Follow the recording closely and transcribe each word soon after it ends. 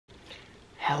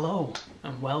Hello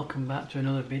and welcome back to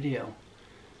another video.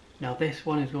 Now this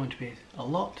one is going to be a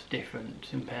lot different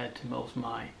compared to most of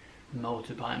my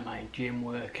motorbike, my gym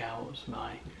workouts,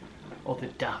 my other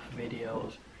daft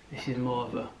videos. This is more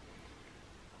of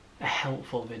a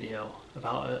helpful video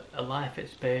about a life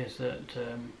experience that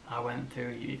I went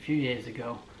through a few years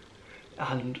ago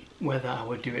and whether I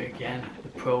would do it again, the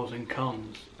pros and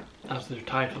cons. As the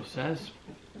title says,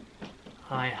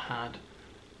 I had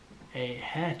a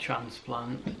hair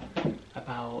transplant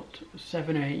about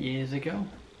 7 or 8 years ago.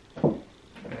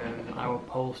 I will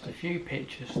post a few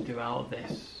pictures throughout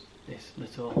this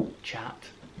little chat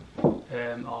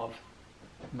of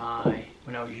when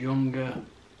I was younger,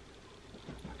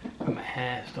 when my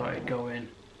hair started going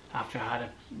after I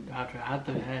had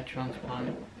the hair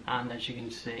transplant, and as you can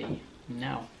see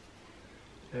now,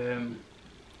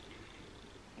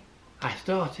 I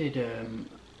started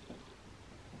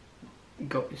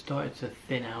started to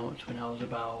thin out when I was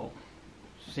about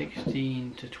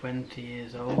 16 to 20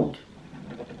 years old.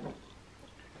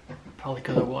 Probably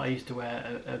because of what I used to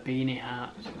wear a beanie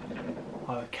hat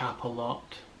or a cap a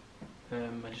lot. I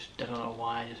don't know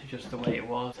why, it's just the way it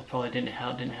was. I probably didn't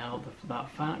help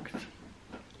that fact.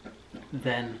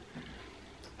 Then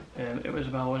it was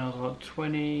about when I was about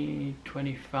 20,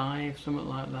 25, something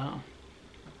like that.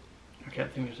 I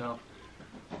kept thinking to myself,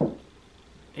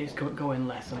 it's going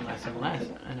less and less and less,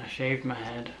 and I shaved my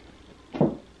head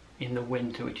in the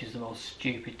winter, which is the most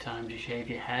stupid time to shave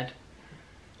your head.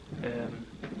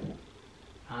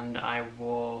 And I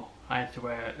had to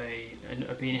wear a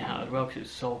beanie hat as well because it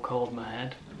was so cold in my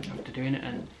head after doing it,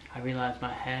 and I realised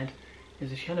my head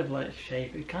is a kind of like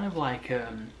shape. It's kind of like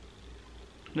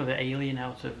the alien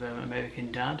out of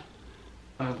American Dad.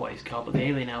 I don't know what he's called, but the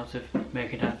alien out of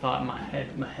American Dad. I thought my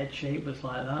head shape was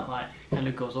like that, like kind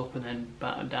of goes up and then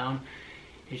back down.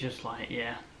 It's just like,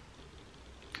 yeah.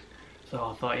 So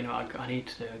I thought, I need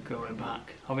to grow it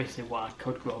back. Obviously, what I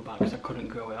could grow back, because I couldn't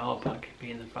grow it all back,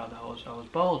 being the fact that I was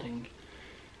balding.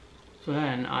 So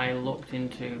then I looked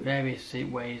into various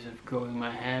ways of growing my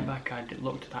hair back. I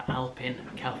looked at that Alpine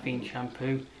caffeine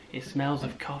shampoo. It smells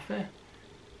of coffee,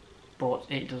 but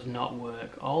it does not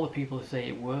work. All the people say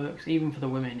it works, even for the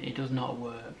women, it does not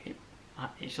work.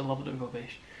 It's a lot of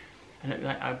rubbish. And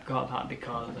I got that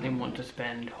because I didn't want to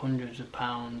spend hundreds of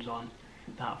pounds on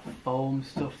that foam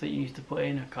stuff that you used to put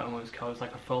in. I can't remember what it's called. It's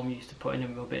like a foam you used to put in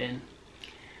and rub it in,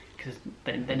 because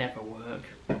they never work.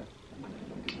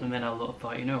 And then I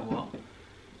thought, you know what?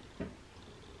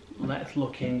 Let's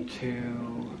look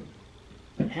into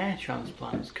hair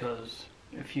transplants, because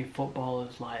a few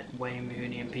footballers like Wayne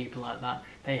Rooney and people like that,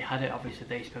 they had it. Obviously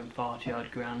they spent 40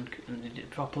 odd grand and they did it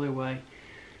properly way.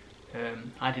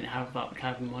 I didn't have that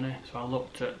kind of money, so I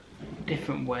looked at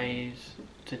different ways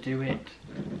to do it,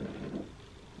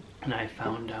 and I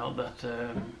found out that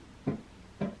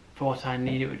for what I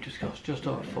needed it would just cost just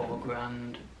over 4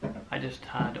 grand. I just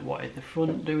wanted the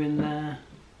front doing there,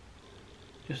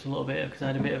 just a little bit, because I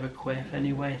had a bit of a quiff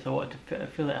anyway, so I wanted to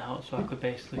fill it out so I could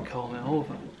basically comb it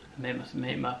over and make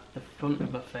the front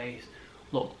of my face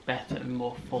look better and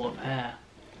more full of hair.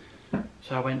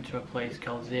 So I went to a place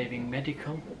called Xavier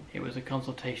Medical. It was a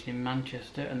consultation in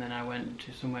Manchester, and then I went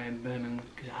to somewhere in Birmingham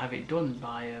because I have it done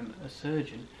by a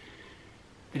surgeon.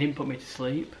 They didn't put me to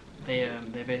sleep. They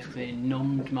basically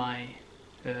numbed my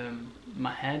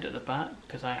head at the back,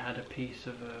 because I had a piece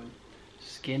of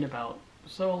skin about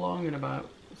so long and about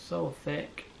so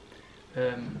thick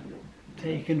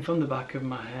taken from the back of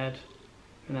my head,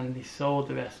 and then they sewed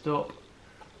the rest up.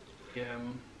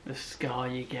 The scar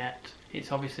you get,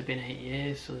 it's obviously been 8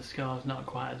 years, so the scar's not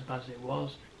quite as bad as it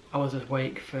was. I was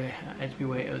awake I had to be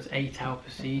awake. It was an 8-hour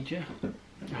procedure.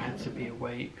 I had to be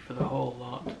awake for the whole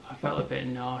lot. I felt a bit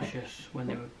nauseous when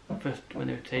they were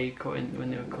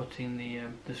cutting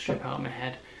the strip out of my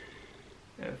head.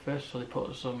 At first, so they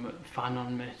put some fan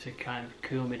on me to kind of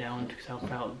cool me down, because I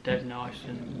felt dead nauseous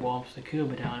and warm, so to cool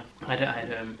me down. I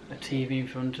had a TV in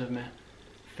front of me,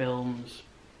 films.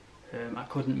 I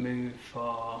couldn't move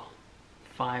for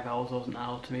 5 hours. I wasn't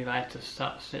allowed to move. I had to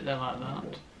sit there like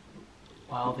that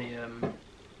while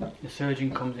the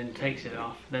surgeon comes in, takes it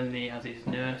off. Then he has his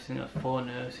nurse, and there's 4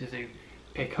 nurses who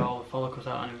pick all the follicles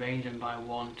out and arrange them by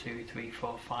 1, 2, 3,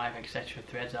 4, 5, etc.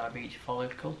 threads out of each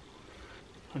follicle.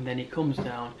 And then he comes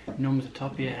down, numbs the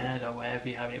top of your head or wherever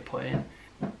you have it put in,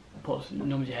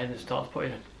 numbs your head and starts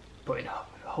putting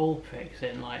hole pricks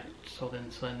in, like so then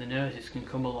the nurses can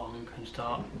come along and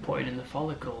start putting in the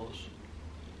follicles.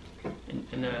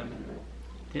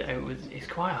 It's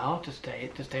quite hard to stay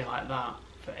like that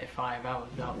for 5 hours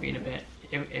without being a bit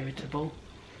irritable.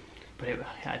 But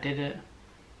I did it.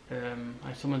 I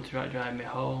had someone to drive me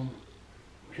home.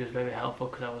 which was very helpful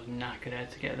because I was knackered. I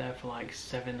had to get there for like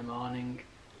 7 in the morning,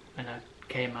 and I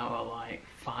came out at like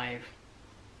 4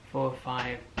 or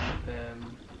 5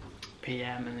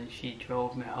 p.m. and then she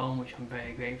drove me home, which I'm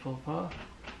very grateful for,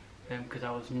 because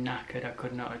I was knackered. I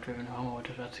could not have driven home. I would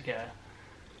have had to get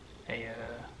a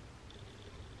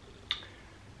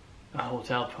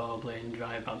hotel probably and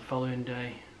drive back the following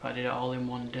day. But I did it all in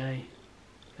one day,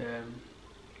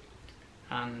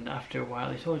 and after a while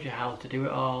they told you how to do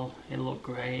it all. It looked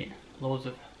great. Loads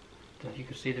of, you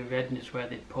could see the redness where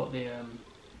they put the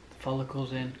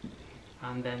follicles in,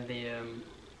 and then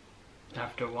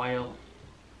after a while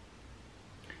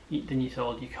then you're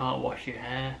told you can't wash your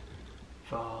hair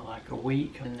for like a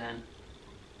week, and then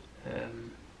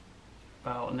and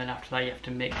then after that you have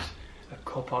to mix a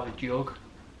cup or a jug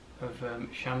of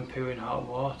shampoo in hot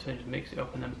water and just mix it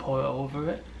up and then pour it over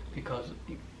it, because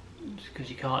you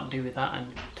can't do that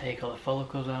and take all the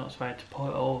follicles out. So I had to pour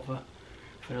it over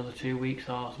for another 2 weeks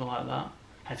or something like that.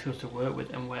 I had to go to work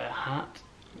with and wear a hat,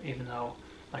 even though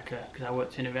because I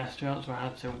worked in a restaurant, so I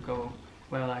had to go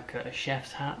wear like a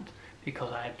chef's hat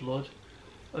because I had blood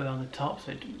around the top,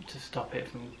 so to stop it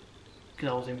from, because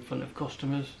I was in front of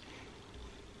customers.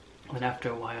 And after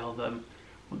a while,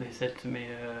 what they said to me,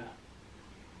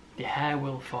 the hair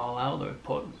will fall out that we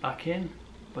put back in,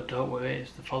 but don't worry,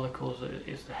 it's the follicles,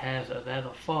 it's the hairs that are there,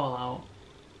 they'll fall out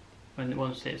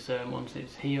once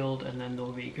it's healed, and then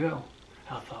they'll regrow.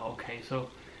 I thought, okay,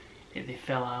 so if they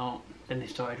fell out, then they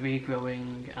started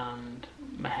regrowing, and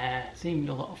my hair seemed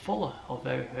a lot fuller. I was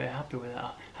very, very happy with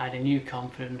that. I had a new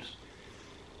confidence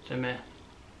to me.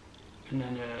 And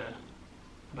then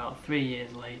about 3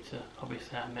 years later,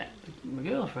 obviously I met my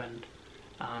girlfriend,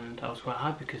 and I was quite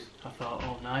happy because I thought,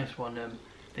 oh nice one,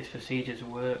 this procedure's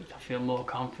worked. I feel more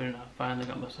confident. I finally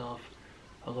got myself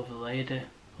a lovely lady,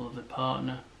 a lovely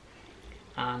partner,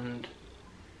 and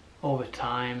over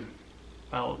time,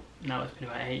 now it's been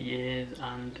about 8 years,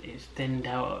 and it's thinned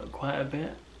out quite a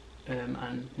bit,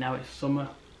 and now it's summer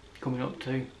coming up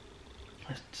too.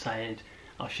 I decided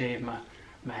I'll shave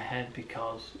my head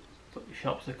because the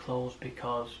shops are closed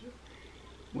because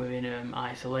we're in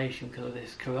isolation because of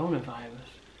this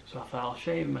coronavirus. So I thought I'll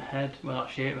shave my head. Well,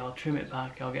 I'll trim it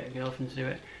back. I'll get a girlfriend to do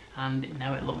it, and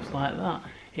now it looks like that.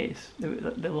 It's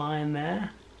the line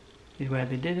there is where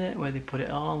they did it, where they put it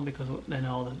on, because then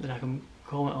I can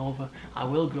comb it over. I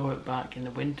will grow it back in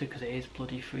the winter because it is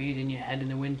bloody freezing your head in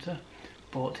the winter,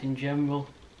 but in general,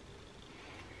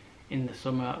 in the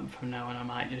summer from now on, I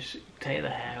might just take the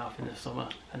hair off in the summer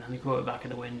and then grow it back in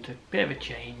the winter. Bit of a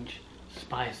change,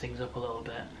 spice things up a little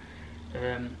bit.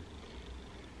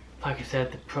 Like I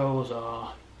said, the pros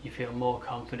are you feel more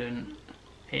confident.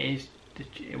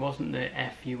 It wasn't the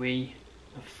FUE,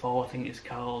 the 4 I think it's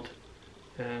called,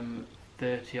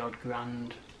 30 odd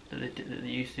grand that they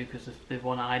used to, because the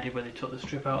one I did where they took the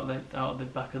strip out of the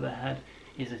back of the head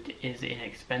is the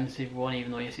inexpensive one,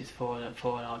 even though yes it's 4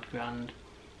 odd grand.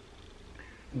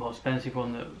 The more expensive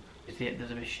one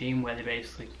there's a machine where they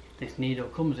basically, this needle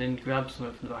comes in, grabs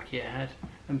something from the back of your head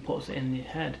and puts it in your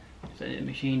head. So the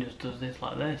machine just does this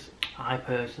like this. I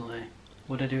personally,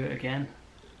 would I do it again?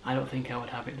 I don't think I would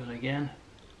have it done again,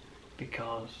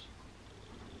 because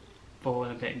 4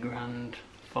 and a bit grand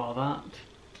for that,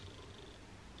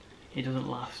 it doesn't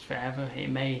last forever. It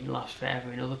may last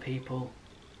forever in other people,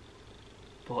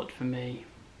 but for me,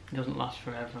 it doesn't last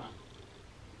forever.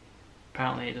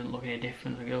 Apparently it doesn't look any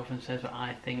different, the girlfriend says, but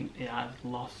I think it has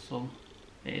lost some.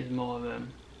 It is more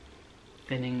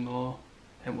thinning more,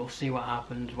 and we'll see what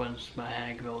happens once my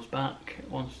hair grows back.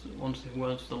 Once this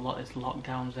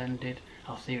lockdown's ended,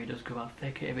 I'll see if it does go back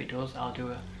thicker. If it does, I'll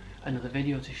do another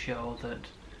video to show that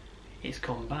it's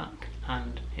come back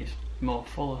and it's more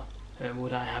fuller.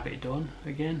 Would I have it done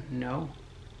again? No.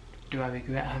 Do I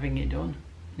regret having it done?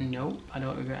 No, I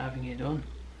don't regret having it done.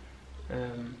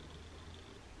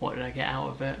 What did I get out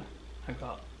of it? I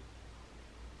got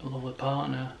a lovely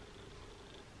partner.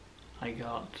 I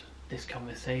got this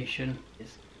conversation,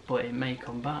 but it may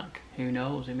come back. Who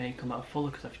knows? It may come back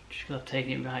fuller because I've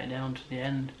taken it right down to the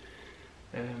end.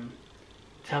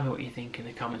 Tell me what you think in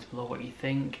the comments below. What you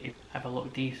think? If I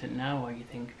look decent now, or you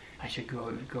think I should grow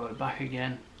it back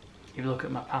again? If you look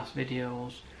at my past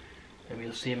videos,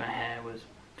 you'll see my hair was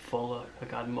fuller. I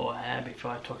got more hair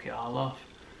before I took it all off.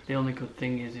 The only good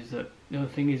thing is that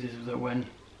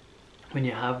when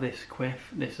you have this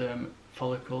quiff,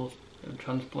 follicles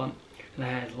transplant, and the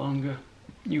hair is longer,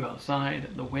 you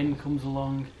outside, the wind comes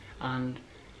along, and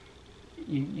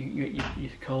you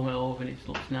comb it over, and it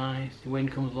looks nice. The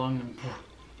wind comes along, and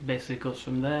it basically goes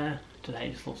from there to there.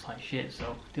 It just looks like shit.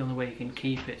 So the only way you can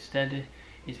keep it steady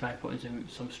is by putting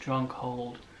some strong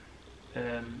hold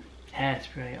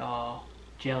hairspray or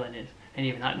gel in it, and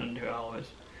even that doesn't do it always.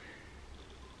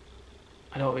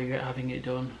 I don't regret having it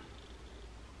done.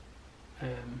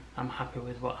 I'm happy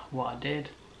with what I did.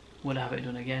 Would I have it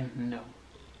done again? No.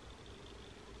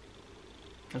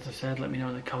 As I said, let me know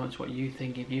in the comments what you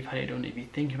think, if you've had it done, if you're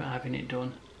thinking about having it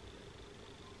done.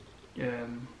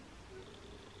 And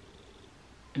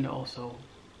also,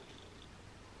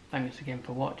 thanks again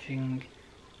for watching.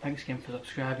 Thanks again for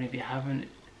subscribing. If you haven't,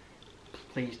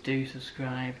 please do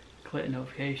subscribe. Click the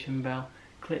notification bell.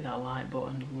 Click that like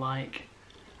button,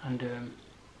 and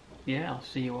yeah, I'll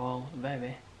see you all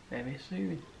very, very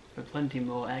soon for plenty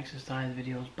more exercise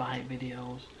videos, bike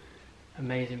videos,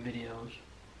 amazing videos.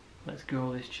 Let's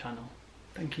grow this channel.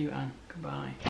 Thank you and goodbye.